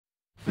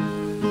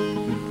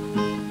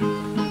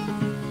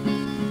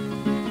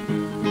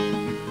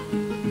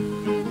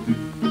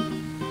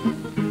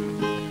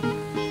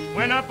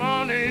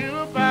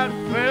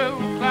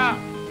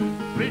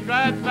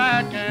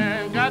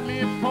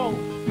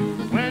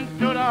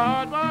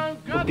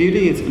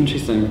Beauty is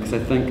interesting because I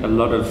think a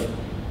lot of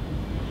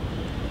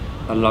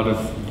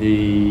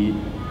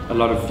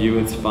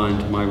viewers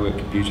find my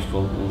work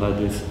beautiful, although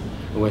there's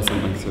always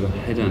something sort of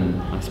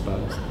hidden, I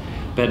suppose.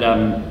 But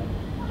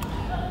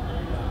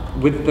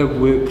with the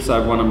works I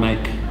want to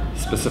make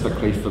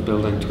specifically for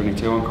Building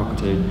 22 on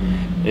Cockatoo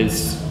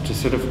is to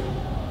sort of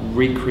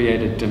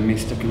recreate a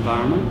domestic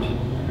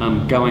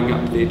environment. Going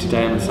up there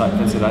today on a site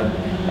visit,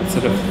 I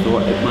sort of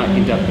thought it might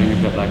end up being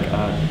a bit like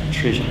a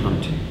treasure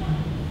hunt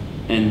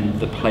in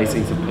the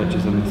placings of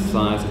pictures and the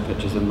size of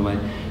pictures and the way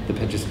the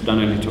pictures not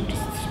only talk to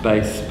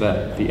space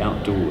but the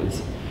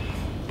outdoors.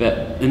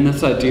 But in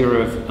this idea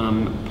of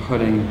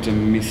putting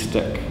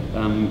domestic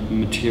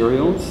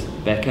materials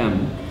back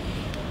in,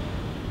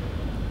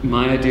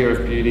 my idea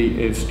of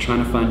beauty is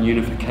trying to find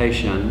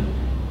unification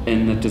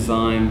in the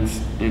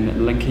designs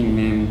and linking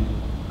them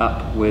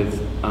up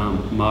with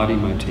Māori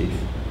motif.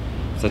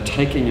 So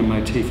taking a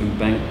motif and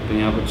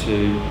being able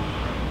to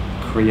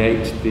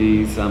create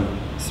these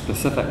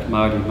specific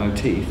Māori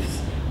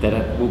motifs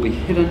that will be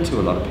hidden to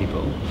a lot of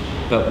people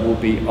but will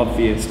be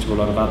obvious to a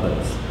lot of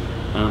others,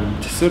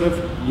 to sort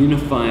of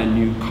unify a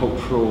new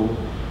cultural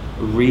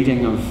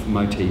reading of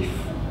motif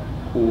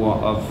or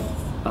of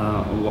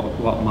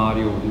what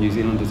Māori or New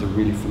Zealanders are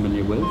really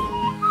familiar with.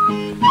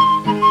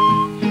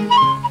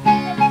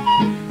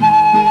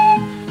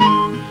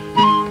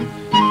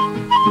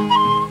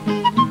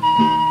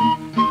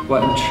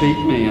 What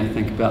intrigued me, I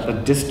think, about the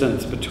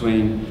distance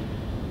between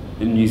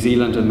New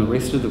Zealand and the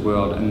rest of the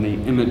world and the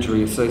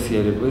imagery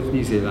associated with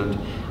New Zealand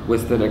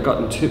was that it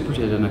got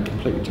interpreted in a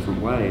completely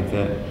different way,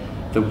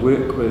 that the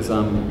work was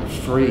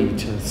free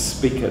to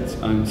speak its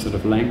own sort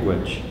of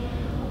language.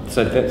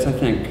 So that's, I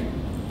think,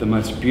 the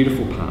most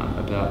beautiful part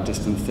about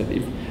distance,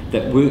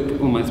 that work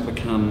almost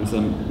becomes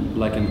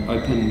like an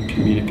open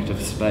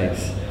communicative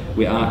space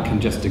where art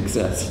can just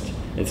exist.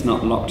 It's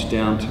not locked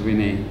down to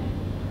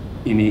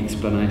any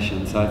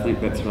explanation. So I think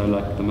that's what I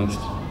like the most,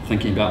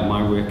 thinking about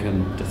my work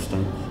in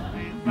distance.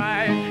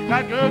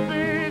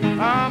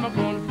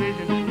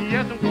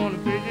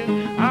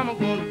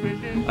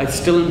 I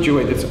still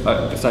enjoy this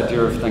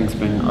idea of things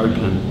being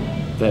open,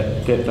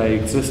 that they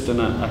exist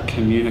in a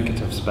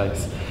communicative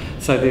space.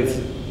 So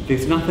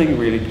there's nothing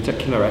really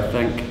particular. I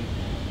think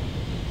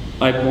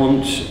I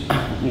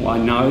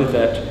know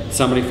that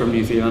somebody from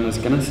New Zealand is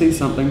going to see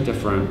something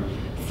different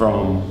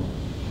from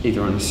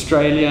either an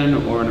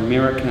Australian or an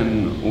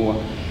American,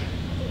 or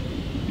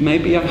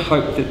maybe I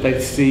hope that they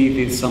see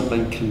there's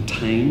something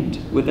contained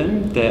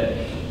within, that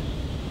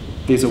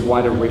there's a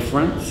wider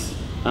reference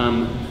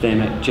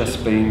than it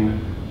just being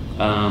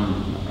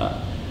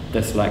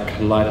this like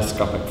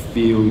kaleidoscopic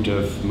field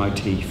of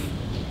motif,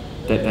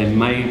 that they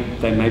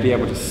may be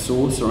able to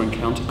source or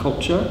encounter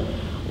culture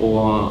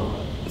or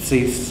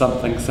see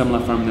something similar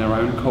from their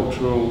own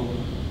cultural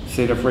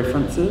set of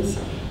references.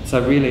 So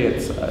really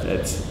it's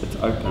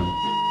open.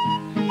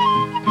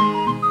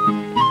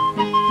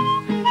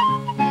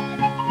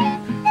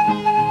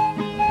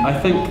 I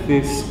think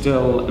there's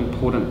still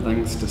important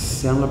things to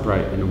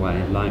celebrate in a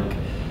way, like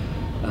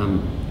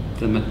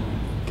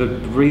the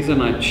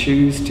reason I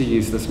choose to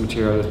use this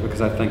material is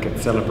because I think it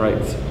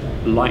celebrates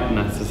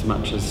lightness as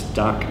much as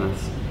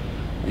darkness.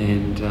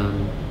 And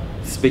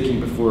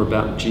speaking before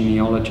about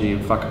genealogy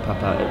and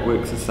whakapapa, it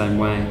works the same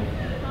way,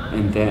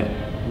 and that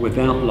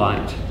without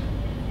light,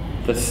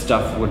 this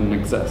stuff wouldn't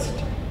exist.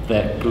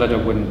 That glitter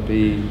wouldn't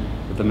be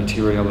the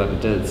material that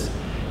it is.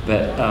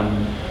 But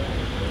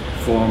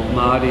for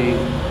Māori,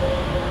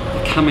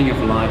 the coming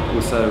of light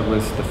also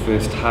was the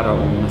first hara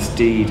or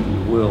misdeed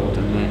in the world,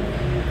 and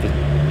the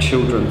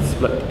children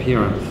split the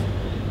parents.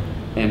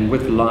 And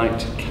with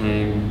light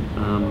came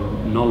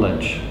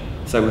knowledge.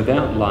 So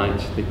without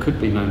light, there could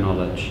be no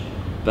knowledge,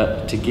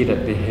 but to get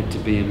it, there had to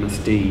be a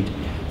misdeed.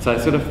 So I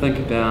sort of think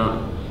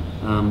about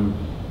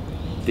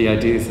the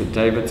ideas that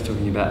David's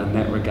talking about in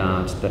that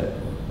regard, that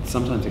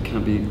sometimes it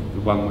can't be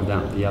the one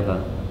without the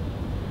other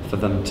for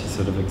them to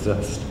sort of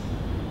exist.